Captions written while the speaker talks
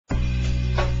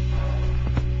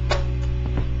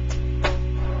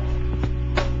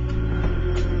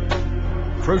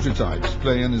Prototypes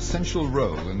play an essential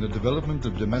role in the development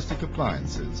of domestic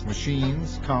appliances,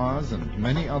 machines, cars, and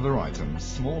many other items,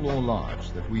 small or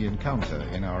large, that we encounter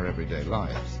in our everyday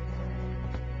lives.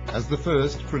 As the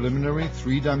first preliminary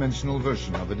three-dimensional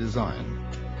version of a design,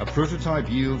 a prototype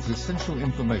yields essential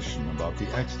information about the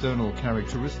external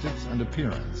characteristics and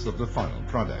appearance of the final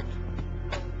product.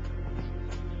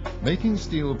 Making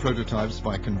steel prototypes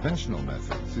by conventional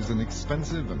methods is an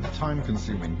expensive and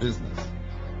time-consuming business.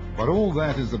 But all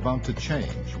that is about to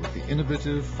change with the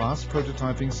innovative fast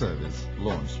prototyping service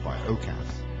launched by OCAS.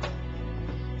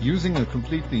 Using a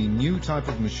completely new type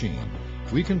of machine,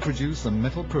 we can produce a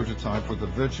metal prototype with a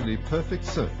virtually perfect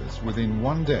surface within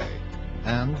 1 day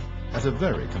and at a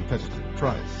very competitive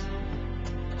price.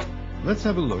 Let's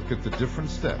have a look at the different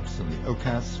steps in the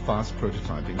OCAS fast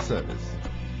prototyping service.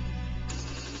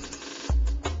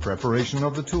 Preparation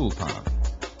of the toolpath.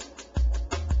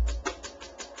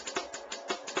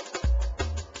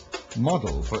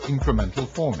 Model for incremental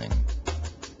forming.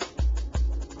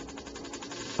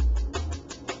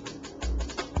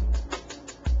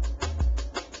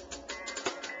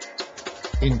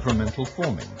 Incremental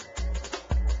forming.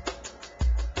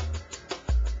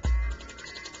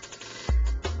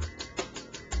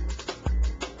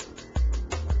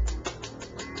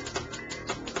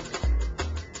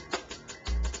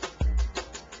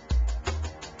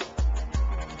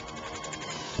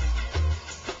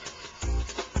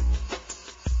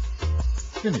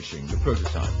 Finishing the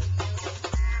prototype.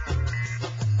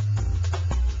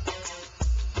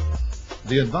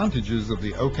 The advantages of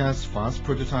the OCAS fast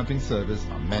prototyping service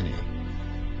are many.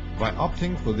 By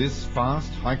opting for this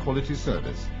fast, high-quality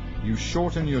service, you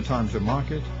shorten your time to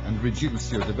market and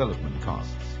reduce your development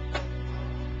costs.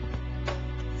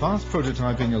 Fast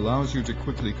prototyping allows you to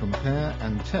quickly compare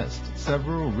and test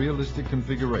several realistic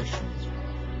configurations.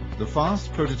 The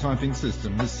fast prototyping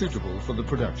system is suitable for the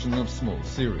production of small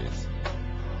series.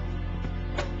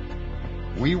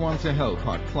 We want to help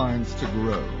our clients to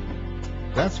grow.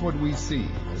 That's what we see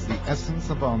as the essence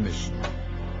of our mission.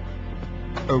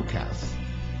 OCAS,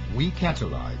 we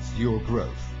catalyze your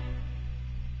growth.